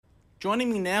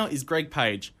Joining me now is Greg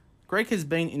Page. Greg has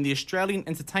been in the Australian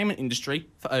entertainment industry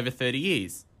for over 30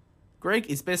 years. Greg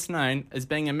is best known as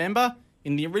being a member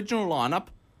in the original lineup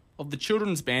of the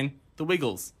children's band The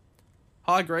Wiggles.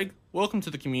 Hi Greg, welcome to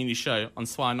the Community Show on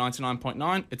Swire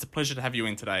 99.9. It's a pleasure to have you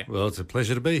in today. Well, it's a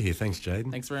pleasure to be here. Thanks,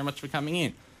 Jaden. Thanks very much for coming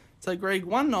in. So Greg,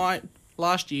 one night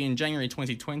last year in January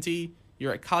 2020,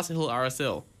 you're at Castle Hill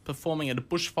RSL performing at a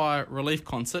bushfire relief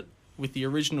concert with the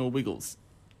original Wiggles.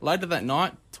 Later that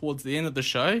night, towards the end of the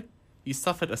show, you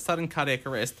suffered a sudden cardiac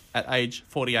arrest at age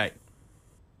 48.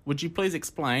 Would you please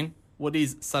explain what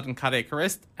is sudden cardiac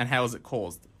arrest and how is it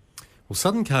caused? Well,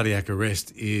 sudden cardiac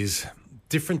arrest is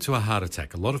different to a heart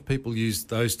attack. A lot of people use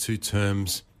those two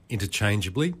terms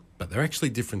interchangeably, but they're actually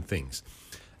different things.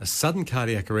 A sudden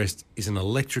cardiac arrest is an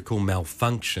electrical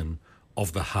malfunction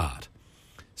of the heart.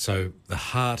 So the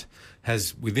heart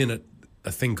has within it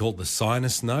a thing called the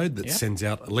sinus node that sends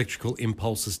out electrical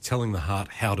impulses telling the heart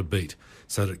how to beat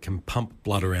so that it can pump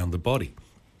blood around the body.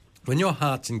 When your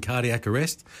heart's in cardiac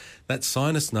arrest, that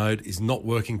sinus node is not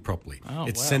working properly.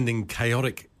 It's sending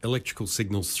chaotic electrical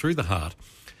signals through the heart,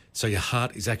 so your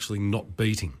heart is actually not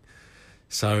beating.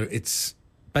 So it's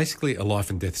basically a life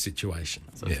and death situation.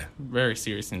 So it's very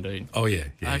serious indeed. Oh, yeah.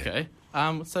 Okay.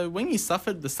 So when you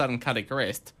suffered the sudden cardiac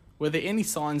arrest, were there any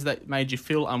signs that made you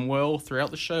feel unwell throughout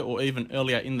the show or even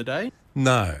earlier in the day?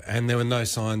 No, and there were no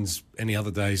signs any other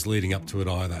days leading up to it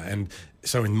either. And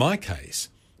so in my case,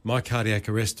 my cardiac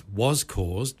arrest was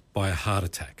caused by a heart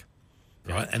attack,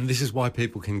 right? And this is why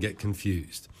people can get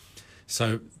confused.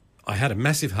 So I had a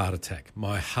massive heart attack.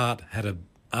 My heart had an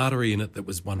artery in it that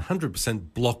was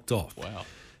 100% blocked off. Wow.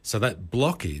 So that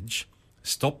blockage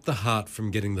stopped the heart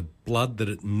from getting the blood that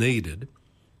it needed,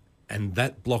 and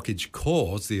that blockage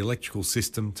caused the electrical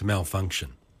system to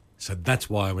malfunction. So that's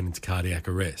why I went into cardiac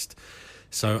arrest.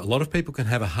 So a lot of people can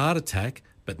have a heart attack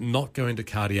but not go into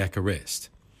cardiac arrest.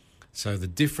 So the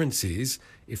difference is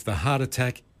if the heart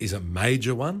attack is a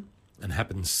major one and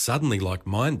happens suddenly like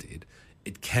mine did,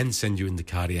 it can send you into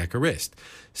cardiac arrest.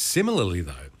 Similarly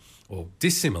though, or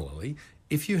dissimilarly,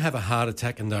 if you have a heart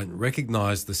attack and don't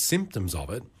recognise the symptoms of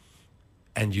it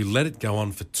and you let it go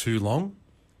on for too long,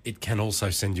 it can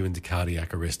also send you into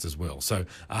cardiac arrest as well. So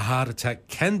a heart attack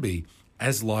can be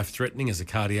as life-threatening as a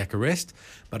cardiac arrest,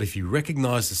 but if you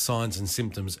recognise the signs and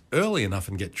symptoms early enough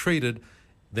and get treated,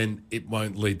 then it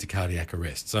won't lead to cardiac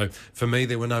arrest. So for me,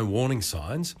 there were no warning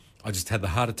signs. I just had the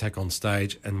heart attack on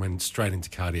stage and went straight into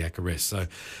cardiac arrest. So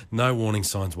no warning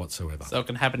signs whatsoever. So it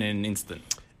can happen in an instant.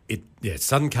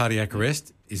 Sudden cardiac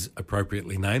arrest is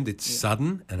appropriately named. It's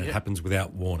sudden and it happens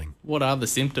without warning. What are the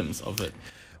symptoms of it?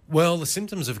 Well, the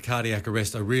symptoms of cardiac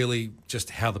arrest are really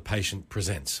just how the patient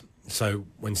presents. So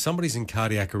when somebody's in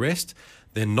cardiac arrest,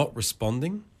 they're not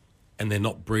responding and they're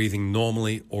not breathing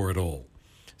normally or at all.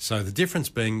 So the difference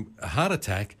being a heart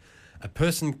attack, a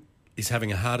person is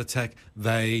having a heart attack,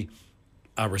 they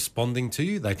are responding to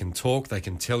you, they can talk, they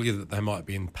can tell you that they might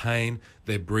be in pain,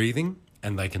 they're breathing,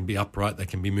 and they can be upright, they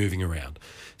can be moving around.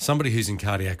 Somebody who's in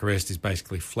cardiac arrest is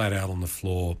basically flat out on the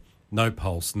floor, no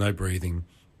pulse, no breathing,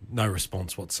 no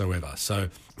response whatsoever. So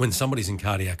when somebody's in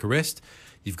cardiac arrest,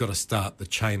 you've got to start the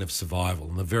chain of survival.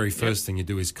 And the very first thing you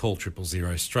do is call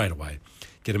 000 straight away.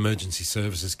 Get emergency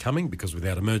services coming, because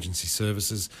without emergency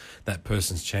services, that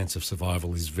person's chance of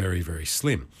survival is very, very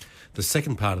slim. The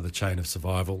second part of the chain of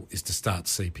survival is to start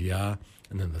CPR.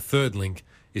 And then the third link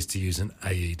is to use an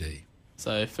AED.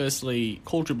 So firstly,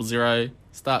 call 000,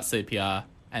 start CPR,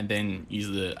 and then use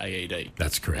the AED.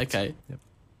 That's correct. Okay. Yep.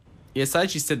 Yeah, so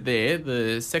as you said there,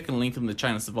 the second link in the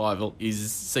chain of survival is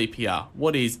CPR.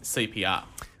 What is CPR?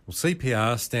 Well,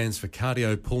 CPR stands for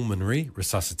cardiopulmonary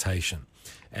resuscitation.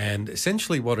 And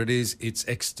essentially what it is, it's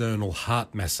external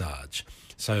heart massage.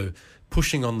 So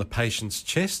pushing on the patient's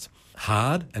chest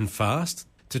hard and fast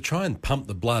to try and pump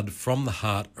the blood from the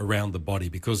heart around the body,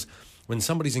 because when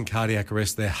somebody's in cardiac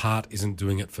arrest, their heart isn't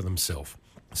doing it for themselves.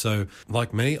 So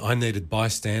like me, I needed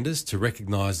bystanders to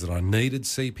recognise that I needed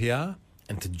CPR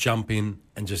and to jump in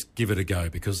and just give it a go,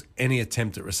 because any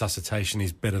attempt at resuscitation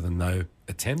is better than no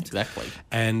attempt. Exactly.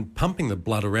 And pumping the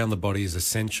blood around the body is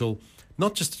essential,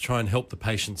 not just to try and help the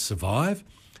patient survive,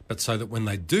 but so that when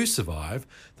they do survive,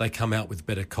 they come out with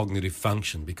better cognitive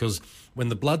function. Because when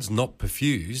the blood's not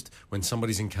perfused, when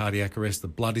somebody's in cardiac arrest, the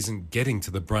blood isn't getting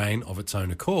to the brain of its own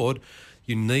accord.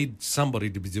 You need somebody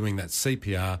to be doing that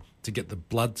CPR to get the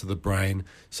blood to the brain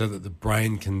so that the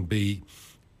brain can be...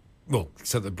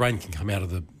 so the brain can come out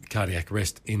of the cardiac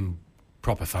arrest in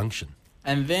proper function.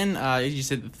 And then, as you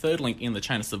said, the third link in the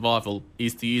chain of survival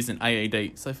is to use an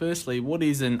AED. So firstly, what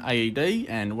is an AED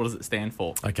and what does it stand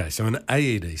for? Okay, so an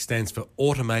AED stands for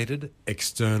Automated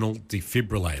External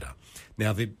Defibrillator.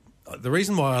 Now, the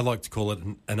reason why I like to call it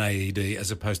an AED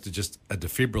as opposed to just a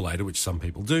defibrillator, which some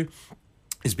people do,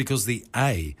 is because the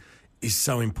A is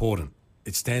so important.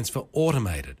 It stands for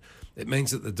automated. It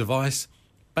means that the device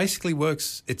basically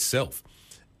works itself.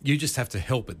 You just have to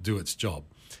help it do its job.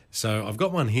 So I've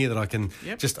got one here that I can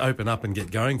just open up and get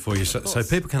going for you so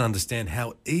people can understand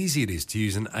how easy it is to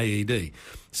use an AED.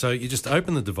 So you just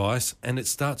open the device and it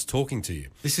starts talking to you.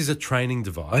 This is a training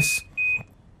device.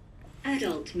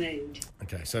 Adult mode.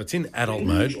 Okay, so it's in adult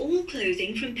Remove mode. all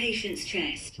clothing from patient's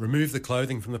chest. Remove the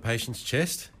clothing from the patient's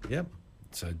chest. Yep.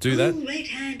 So do that. Pull red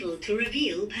handle to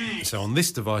reveal pads. So on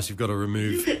this device, you've got to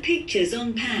Look at pictures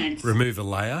on pads. remove a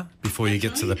layer before you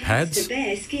get to the Apply pads. to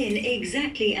bare skin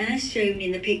exactly as shown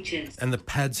in the pictures. And the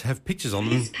pads have pictures on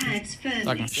them Press pads firmly.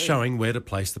 Like- showing where to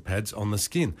place the pads on the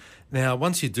skin. Now,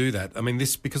 once you do that, I mean,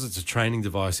 this, because it's a training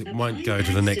device, it won't go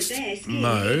to the next bare skin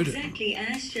mode. Exactly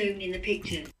as shown in the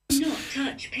picture. Do not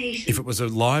touch patient. If it was a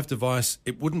live device,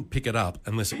 it wouldn't pick it up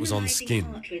unless it was on Analyzing skin,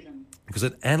 heart rhythm. because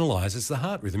it analyses the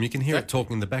heart rhythm. You can hear it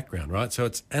talking in the background, right? So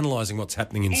it's analysing what's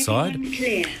happening inside. Everyone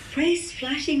clear. Press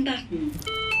flashing button.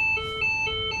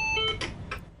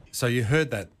 So you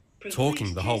heard that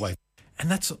talking the whole way.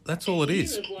 And that's all it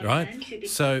is, right?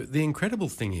 So the incredible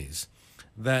thing is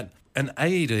that an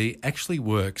AED actually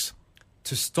works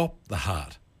to stop the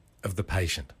heart of the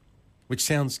patient, which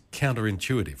sounds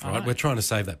counterintuitive, right? We're trying to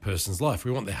save that person's life.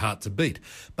 We want their heart to beat.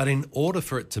 But in order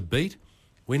for it to beat,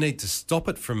 we need to stop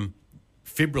it from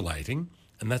fibrillating,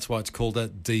 and that's why it's called a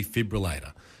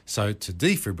defibrillator. So to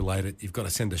defibrillate it, you've got to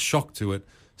send a shock to it,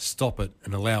 stop it,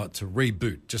 and allow it to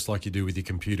reboot, just like you do with your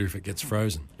computer if it gets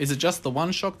frozen. Is it just the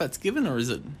one shock that's given, or is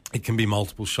it? It can be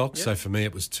multiple shocks. Yep. So for me,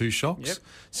 it was 2 shocks. Yep.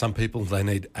 Some people, they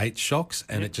need 8 shocks,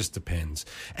 and it just depends.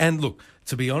 And look,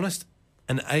 to be honest,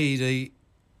 an AED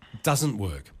doesn't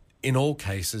work in all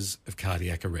cases of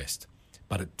cardiac arrest,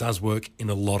 but it does work in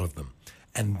a lot of them.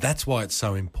 And that's why it's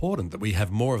so important that we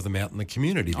have more of them out in the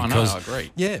community. I know, I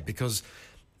agree. Yeah, because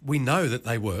we know that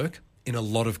they work in a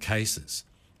lot of cases.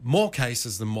 More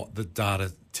cases than what the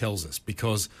data tells us,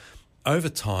 because over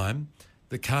time,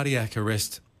 the cardiac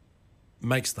arrest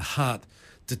makes the heart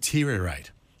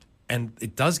deteriorate. And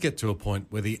it does get to a point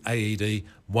where the AED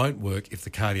won't work if the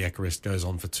cardiac arrest goes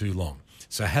on for too long.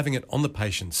 So having it on the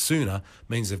patient sooner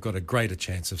means they've got a greater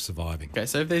chance of surviving. Okay,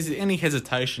 so if there's any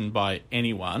hesitation by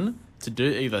anyone to do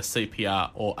either CPR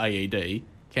or AED,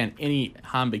 can any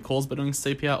harm be caused by doing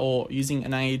CPR or using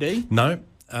an AED? No.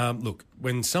 Look,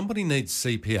 when somebody needs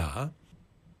CPR,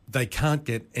 they can't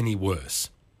get any worse,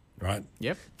 right?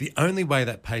 Yep. The only way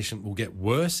that patient will get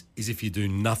worse is if you do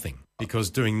nothing,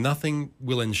 because doing nothing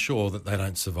will ensure that they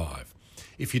don't survive.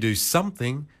 If you do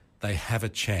something, they have a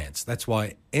chance. That's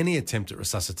why any attempt at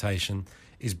resuscitation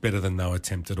is better than no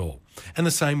attempt at all. And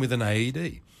the same with an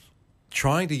AED.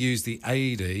 Trying to use the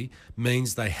AED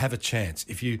means they have a chance.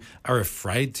 If you are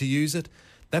afraid to use it,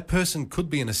 that person could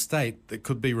be in a state that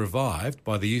could be revived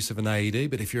by the use of an AED,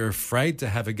 but if you're afraid to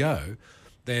have a go,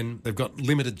 then they've got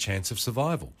limited chance of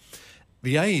survival.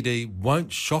 The AED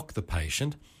won't shock the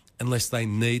patient unless they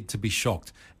need to be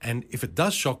shocked. And if it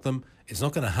does shock them, it's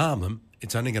not going to harm them,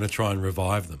 it's only going to try and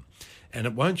revive them. And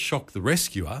it won't shock the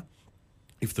rescuer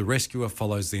if the rescuer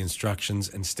follows the instructions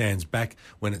and stands back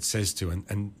when it says to,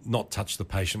 and not touch the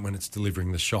patient when it's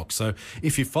delivering the shock. So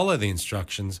if you follow the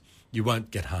instructions, you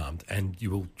won't get harmed and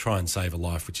you will try and save a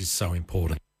life, which is so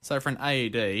important. So for an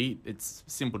AED, it's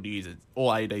simple to use it.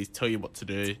 All AEDs tell you what to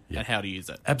do and how to use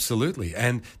it. Absolutely.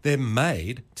 And they're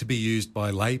made to be used by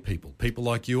lay people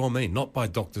like you or me, not by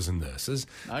doctors and nurses.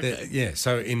 Okay. Yeah.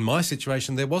 So in my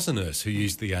situation, there was a nurse who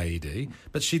used the AED,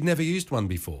 but she'd never used one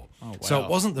before. Oh, wow. So it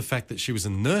wasn't the fact that she was a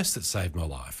nurse that saved my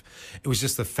life. It was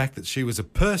just the fact that she was a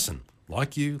person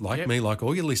like you, like me, like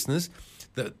all your listeners,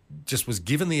 that just was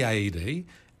given the AED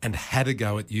and had a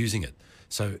go at using it.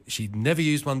 So she'd never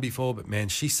used one before, but man,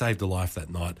 she saved a life that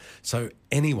night. So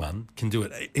anyone can do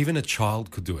it. Even a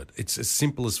child could do it. It's as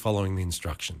simple as following the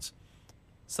instructions.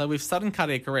 So with sudden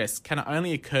cardiac arrest, can it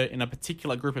only occur in a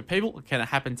particular group of people, or can it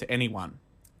happen to anyone?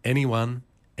 Anyone,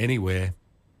 anywhere,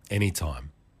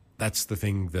 anytime. That's the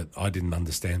thing that I didn't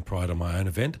understand prior to my own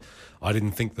event. I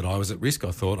didn't think that I was at risk.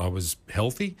 I thought I was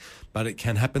healthy, but it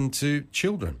can happen to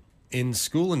children. In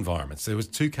school environments, there was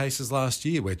 2 cases last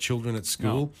year where children at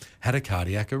school had a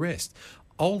cardiac arrest.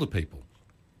 Older people,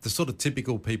 the sort of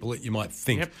typical people that you might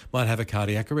think might have a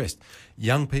cardiac arrest.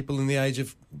 Young people in their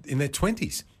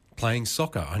 20s playing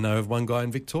soccer. I know of one guy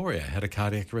in Victoria had a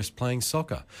cardiac arrest playing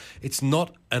soccer. It's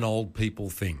not an old people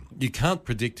thing. You can't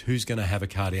predict who's going to have a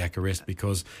cardiac arrest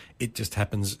because it just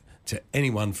happens to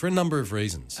anyone for a number of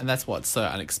reasons. And that's why it's so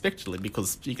unexpectedly,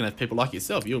 because you can have people like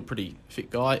yourself. You're a pretty fit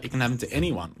guy. It can happen to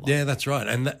anyone. Yeah, that's right.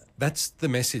 And that's the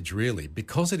message, really.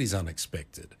 Because it is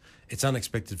unexpected, it's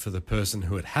unexpected for the person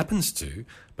who it happens to,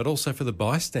 but also for the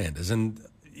bystanders. And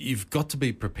you've got to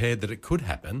be prepared that it could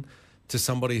happen to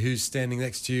somebody who's standing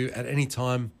next to you at any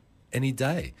time, any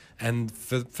day. And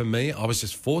for me, I was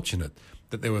just fortunate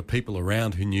that there were people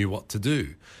around who knew what to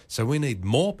do. So we need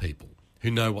more people who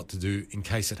know what to do in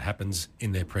case it happens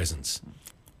in their presence.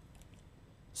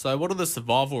 So what are the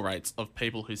survival rates of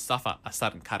people who suffer a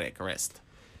sudden cardiac arrest?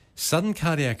 Sudden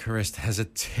cardiac arrest has a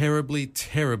terribly,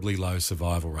 terribly low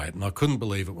survival rate. And I couldn't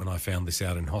believe it when I found this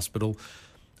out in hospital.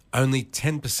 Only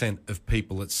 10% of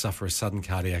people that suffer a sudden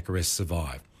cardiac arrest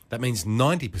survive. That means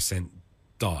 90%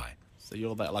 die. So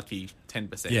you're that lucky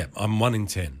 10%. Yeah, I'm 1 in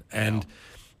 10. And, Wow.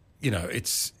 you know,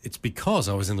 it's because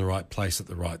I was in the right place at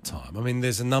the right time. I mean,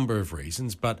 there's a number of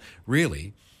reasons, but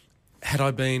really, had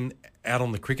I been out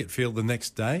on the cricket field the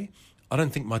next day, I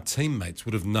don't think my teammates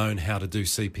would have known how to do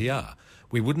CPR.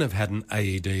 We wouldn't have had an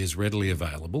AED as readily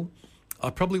available. I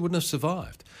probably wouldn't have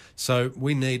survived. So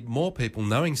we need more people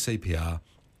knowing CPR.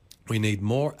 We need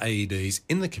more AEDs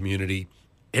in the community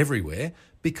everywhere,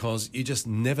 because you just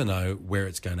never know where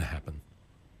it's going to happen.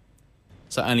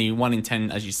 So only 1 in 10,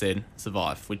 as you said,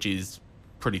 survive, which is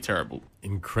pretty terrible.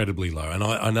 Incredibly low. And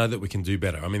I know that we can do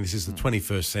better. I mean, this is the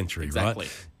 21st century, Exactly.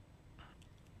 right?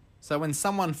 So when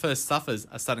someone first suffers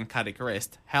a sudden cardiac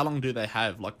arrest, how long do they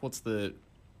have? Like, what's the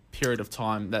period of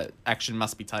time that action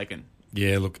must be taken?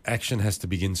 Yeah, look, action has to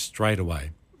begin straight away.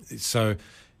 So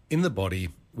in the body,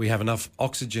 we have enough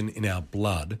oxygen in our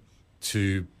blood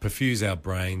to perfuse our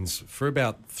brains for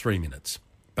about 3 minutes.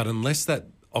 But unless that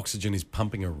oxygen is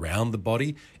pumping around the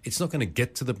body, it's not going to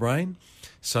get to the brain.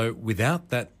 So without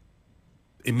that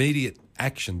immediate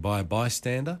action by a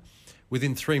bystander,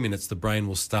 within 3 minutes, the brain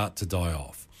will start to die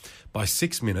off. By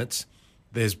 6 minutes,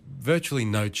 there's virtually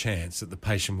no chance that the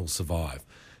patient will survive.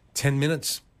 10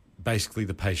 minutes, basically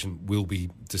the patient will be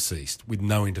deceased with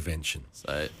no intervention.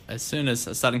 So as soon as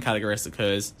a sudden cardiac arrest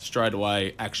occurs, straight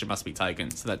away action must be taken.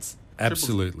 So that's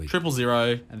Absolutely.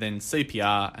 000, and then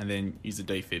CPR, and then use a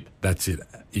defib. That's it.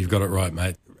 You've got it right,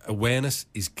 mate. Awareness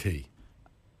is key.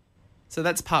 So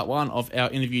that's part one of our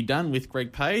interview done with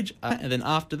Greg Page. And then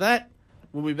after that,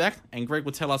 we'll be back and Greg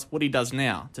will tell us what he does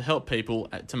now to help people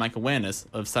to make awareness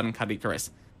of sudden cardiac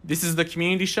arrest. This is The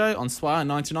Community Show on Swire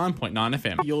 99.9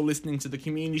 FM. You're listening to The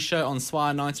Community Show on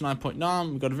Swire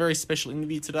 99.9. We've got a very special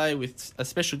interview today with a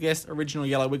special guest, Original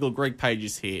Yellow Wiggle, Greg Page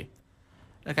is here.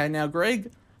 Okay, now Greg,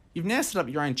 you've now set up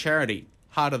your own charity,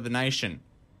 Heart of the Nation.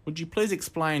 Would you please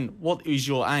explain what is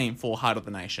your aim for Heart of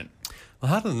the Nation?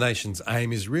 Well, Heart of the Nation's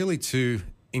aim is really to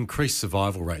increase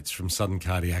survival rates from sudden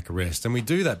cardiac arrest, and we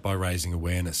do that by raising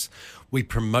awareness. We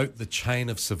promote the chain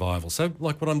of survival. So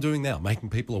like what I'm doing now,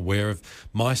 making people aware of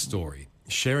my story,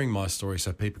 sharing my story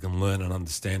so people can learn and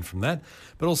understand from that.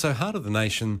 But also Heart of the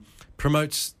Nation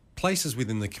promotes places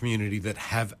within the community that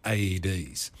have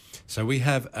AEDs. So we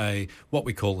have what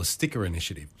we call a sticker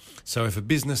initiative. So if a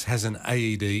business has an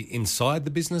AED inside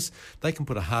the business, they can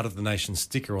put a Heart of the Nation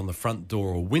sticker on the front door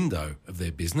or window of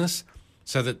their business,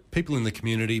 so that people in the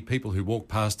community, people who walk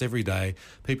past every day,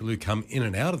 people who come in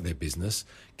and out of their business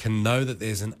can know that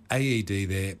there's an AED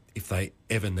there if they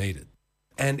ever need it.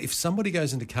 And if somebody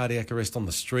goes into cardiac arrest on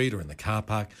the street or in the car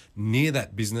park near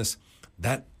that business,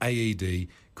 that AED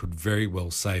could very well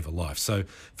save a life. So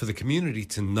for the community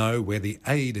to know where the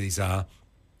AEDs are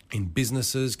in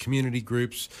businesses, community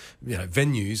groups,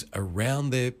 venues around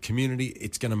their community,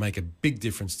 it's going to make a big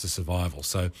difference to survival.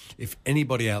 So if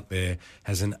anybody out there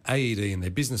has an AED in their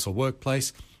business or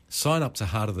workplace, sign up to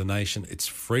Heart of the Nation. It's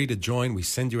free to join. We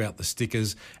send you out the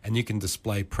stickers and you can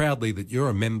display proudly that you're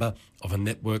a member of a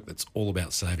network that's all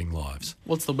about saving lives.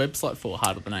 What's the website for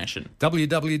Heart of the Nation?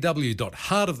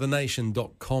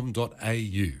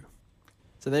 www.heartofthenation.com.au.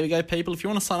 So there we go, people. If you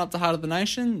want to sign up to Heart of the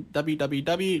Nation,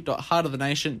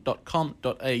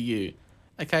 www.heartofthenation.com.au.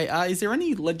 Okay, is there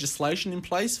any legislation in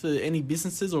place for any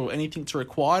businesses or anything to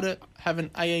require to have an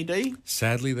AED?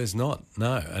 Sadly, there's not,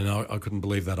 no. And I couldn't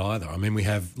believe that either. I mean, we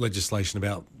have legislation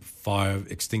about fire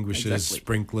extinguishers, Exactly.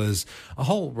 sprinklers, a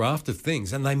whole raft of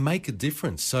things, and they make a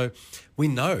difference. So we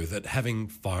know that having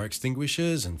fire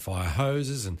extinguishers and fire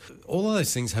hoses and all of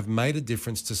those things have made a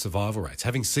difference to survival rates.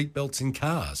 Having seatbelts in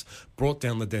cars brought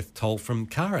down the death toll from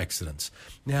car accidents.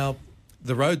 Now,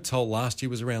 the road toll last year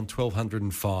was around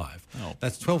 1,205. Oh,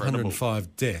 That's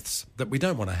 1,205 deaths that we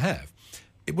don't want to have.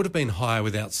 It would have been higher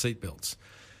without seatbelts.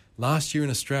 Last year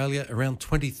in Australia, around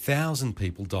 20,000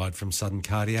 people died from sudden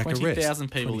cardiac arrest.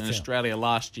 20,000 people in 20,000. Australia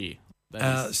last year.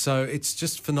 So it's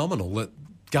just phenomenal that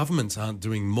governments aren't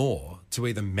doing more to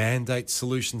either mandate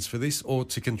solutions for this or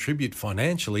to contribute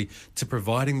financially to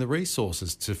providing the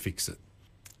resources to fix it.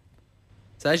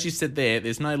 So as you said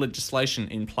there's no legislation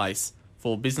in place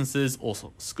for businesses or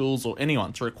schools or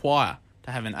anyone to require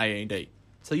to have an AED.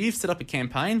 So you've set up a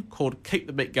campaign called Keep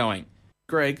the Beat Going.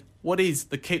 Greg, what is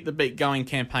the Keep the Beat Going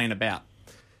campaign about?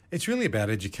 It's really about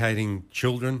educating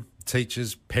children,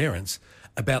 teachers, parents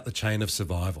about the chain of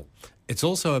survival. It's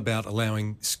also about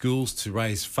allowing schools to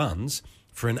raise funds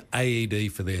for an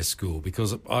AED for their school,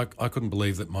 because I couldn't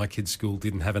believe that my kids' school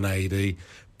didn't have an AED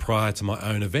prior to my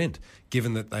own event,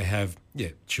 given that they have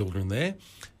children there,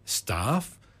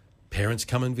 staff, parents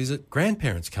come and visit,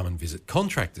 grandparents come and visit,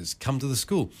 contractors come to the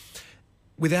school.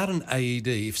 Without an AED,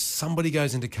 if somebody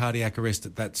goes into cardiac arrest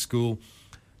at that school,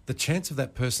 the chance of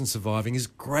that person surviving is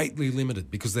greatly limited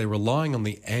because they're relying on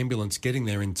the ambulance getting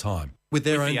there in time with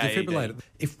their own defibrillator.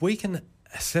 If we can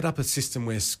set up a system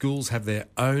where schools have their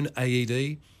own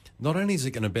AED, not only is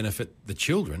it going to benefit the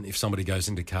children if somebody goes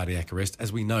into cardiac arrest,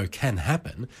 as we know can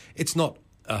happen, it's not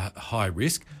a high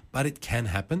risk, but it can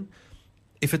happen.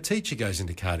 If a teacher goes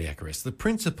into cardiac arrest, the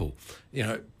principal,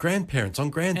 grandparents on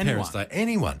Grandparents' Day,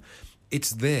 anyone,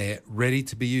 it's there ready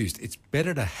to be used. It's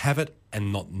better to have it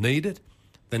and not need it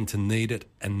than to need it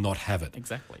and not have it.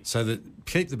 Exactly. So the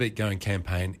Keep the Beat Going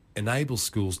campaign enables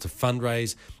schools to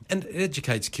fundraise, and it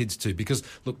educates kids too, because,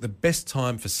 look, the best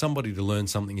time for somebody to learn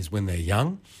something is when they're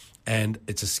young, and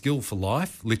it's a skill for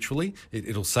life, literally.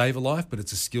 It'll save a life, but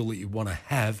it's a skill that you want to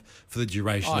have for the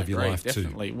duration of your life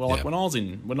definitely. too. Well, like when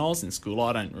I was in school,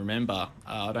 I don't remember.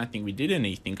 I don't think we did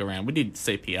anything around. We did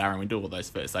CPR and we did all those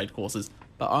first aid courses,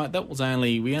 but we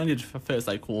only did a first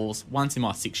aid course once in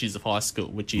my 6 years of high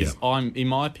school, which is, in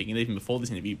my opinion, even before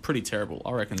this interview, pretty terrible.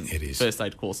 I reckon it is. First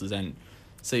aid courses and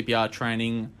CPR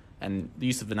training and the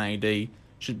use of an AED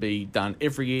should be done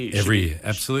every year. Every year,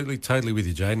 absolutely, totally with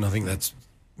you, Jaden. I think that's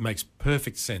makes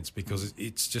perfect sense, because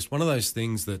it's just one of those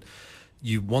things that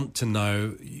you want to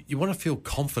know, you want to feel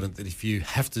confident that if you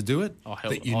have to do it,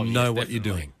 that you know what you're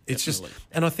doing. It's just,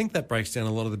 and I think that breaks down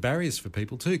a lot of the barriers for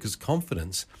people too, because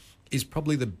confidence is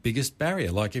probably the biggest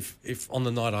barrier. Like if on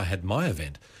the night I had my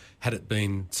event, had it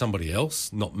been somebody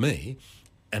else, not me,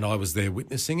 and I was there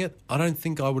witnessing it, I don't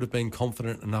think I would have been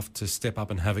confident enough to step up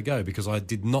and have a go, because I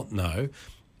did not know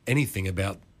anything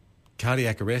about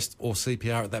cardiac arrest or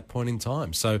CPR at that point in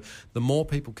time. So the more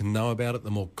people can know about it,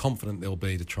 the more confident they'll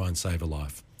be to try and save a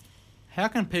life. How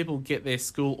can people get their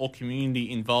school or community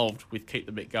involved with Keep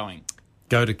the Beat Going?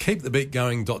 Go to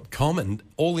keepthebeatgoing.com and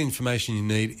all the information you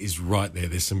need is right there.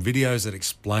 There's some videos that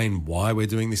explain why we're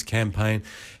doing this campaign,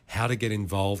 how to get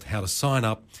involved, how to sign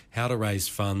up, how to raise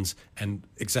funds, and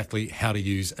exactly how to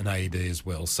use an AED as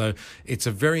well. So it's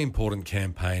a very important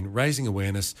campaign, raising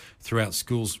awareness throughout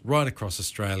schools right across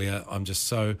Australia. I'm just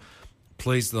so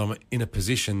pleased that I'm in a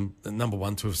position, number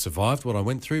one, to have survived what I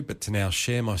went through, but to now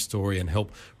share my story and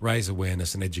help raise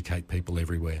awareness and educate people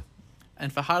everywhere.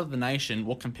 And for Heart of the Nation,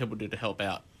 what can people do to help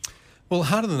out? Well,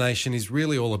 Heart of the Nation is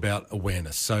really all about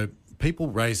awareness. So people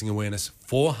raising awareness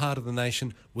for Heart of the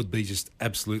Nation would be just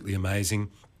absolutely amazing.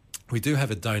 We do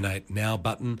have a Donate Now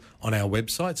button on our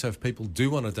website, so if people do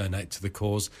want to donate to the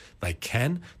cause, they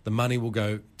can. The money will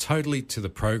go totally to the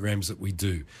programs that we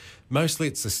do. Mostly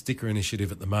it's the sticker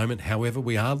initiative at the moment. However,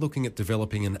 we are looking at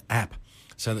developing an app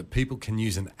so that people can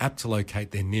use an app to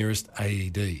locate their nearest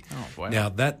AED. Oh, wow. Now,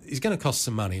 that is going to cost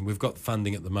some money, and we've got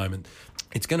funding at the moment.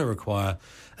 It's going to require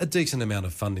a decent amount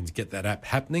of funding to get that app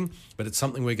happening, but it's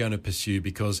something we're going to pursue,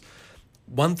 because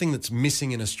one thing that's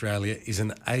missing in Australia is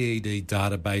an AED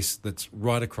database that's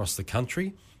right across the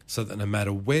country, so that no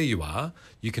matter where you are,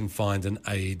 you can find an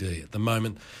AED. At the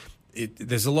moment,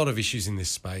 there's a lot of issues in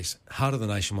this space. Heart of the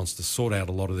Nation wants to sort out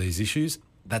a lot of these issues.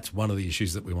 That's one of the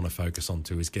issues that we want to focus on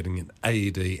too, is getting an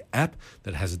AED app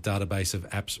that has a database of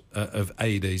apps of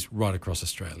AEDs right across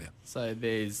Australia.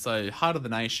 So Heart of the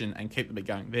Nation and Keep the Beat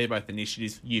Going, they're both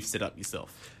initiatives you've set up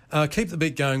yourself. Keep the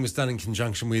Beat Going was done in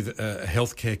conjunction with a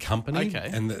healthcare company,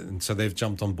 okay. and so they've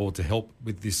jumped on board to help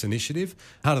with this initiative.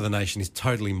 Heart of the Nation is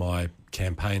totally my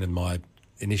campaign and my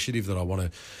initiative that I want to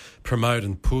promote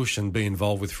and push and be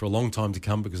involved with for a long time to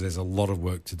come, because there's a lot of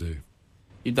work to do.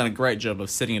 You've done a great job of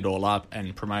setting it all up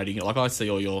and promoting it. Like, I see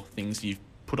all your things you've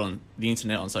put on the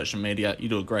internet, on social media. You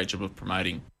do a great job of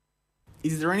promoting.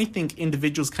 Is there anything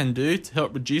individuals can do to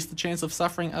help reduce the chance of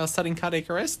suffering sudden cardiac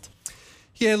arrest?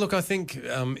 Yeah, look, I think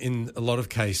in a lot of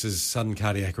cases, sudden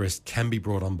cardiac arrest can be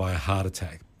brought on by a heart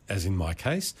attack, as in my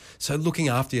case. So looking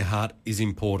after your heart is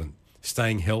important.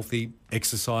 Staying healthy,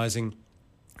 exercising,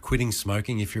 quitting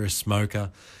smoking if you're a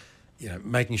smoker,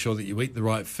 making sure that you eat the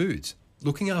right foods.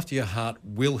 Looking after your heart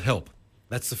will help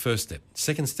That's the first step.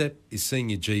 Second step is seeing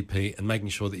your GP and making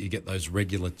sure that you get those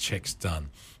regular checks done.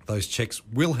 Those checks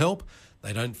will help.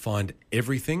 They don't find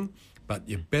everything, but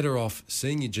you're better off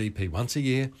seeing your GP once a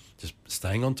year, just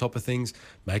staying on top of things,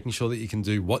 making sure that you can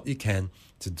do what you can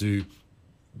to do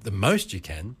the most you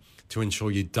can to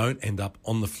ensure you don't end up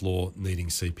on the floor needing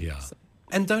CPR.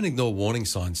 And don't ignore warning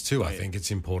signs too, I think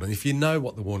it's important. If you know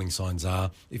what the warning signs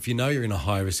are, if you know you're in a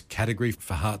high-risk category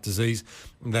for heart disease,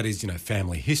 that is,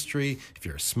 family history, if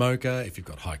you're a smoker, if you've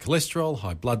got high cholesterol,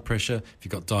 high blood pressure, if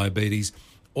you've got diabetes,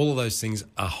 all of those things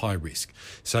are high risk.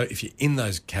 So if you're in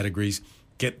those categories,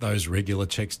 get those regular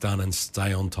checks done and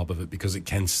stay on top of it because it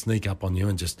can sneak up on you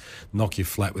and just knock you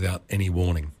flat without any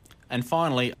warning. And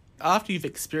finally, after you've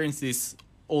experienced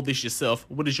all this yourself,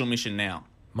 what is your mission now?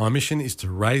 My mission is to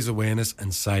raise awareness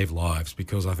and save lives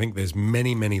because I think there's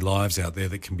many, many lives out there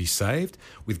that can be saved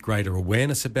with greater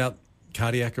awareness about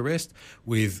cardiac arrest,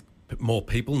 with more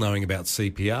people knowing about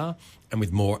CPR, and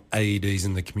with more AEDs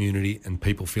in the community and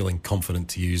people feeling confident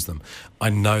to use them. I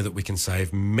know that we can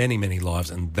save many, many lives,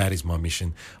 and that is my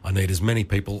mission. I need as many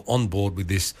people on board with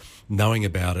this, knowing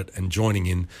about it and joining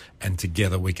in, and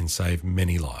together we can save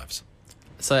many lives.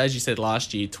 So as you said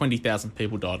last year, 20,000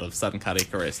 people died of sudden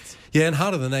cardiac arrests. Yeah, and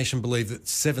Heart of the Nation believe that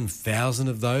 7,000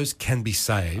 of those can be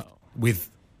saved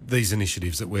with these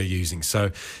initiatives that we're using.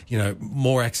 So,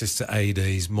 more access to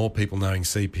AEDs, more people knowing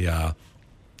CPR,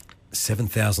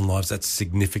 7,000 lives, that's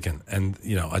significant. And,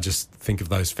 I just think of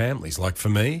those families. Like for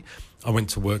me, I went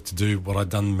to work to do what I'd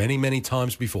done many, many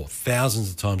times before, thousands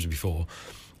of times before,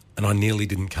 and I nearly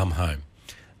didn't come home.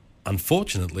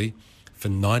 Unfortunately, for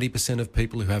 90% of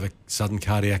people who have a sudden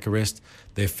cardiac arrest,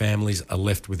 their families are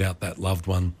left without that loved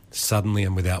one suddenly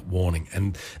and without warning.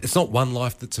 And it's not one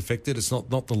life that's affected. It's not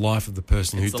the life of the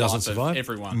person who doesn't survive.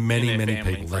 Everyone, many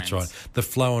people. That's right. The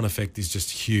flow-on effect is just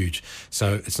huge.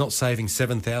 So it's not saving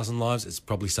 7,000 lives. It's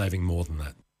probably saving more than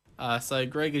that. So,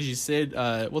 Greg, as you said,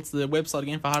 what's the website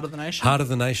again for Heart of the Nation?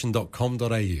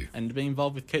 heartofthenation.com.au. And to be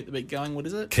involved with Keep the Beat Going, what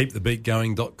is it?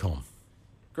 keepthebeatgoing.com.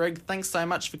 Greg, thanks so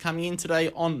much for coming in today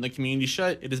on The Community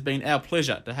Show. It has been our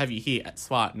pleasure to have you here at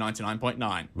SWAT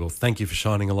 99.9. Well, thank you for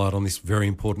shining a light on this very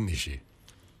important issue.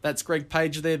 That's Greg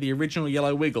Page there, the original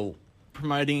Yellow Wiggle,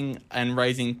 promoting and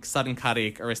raising sudden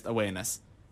cardiac arrest awareness.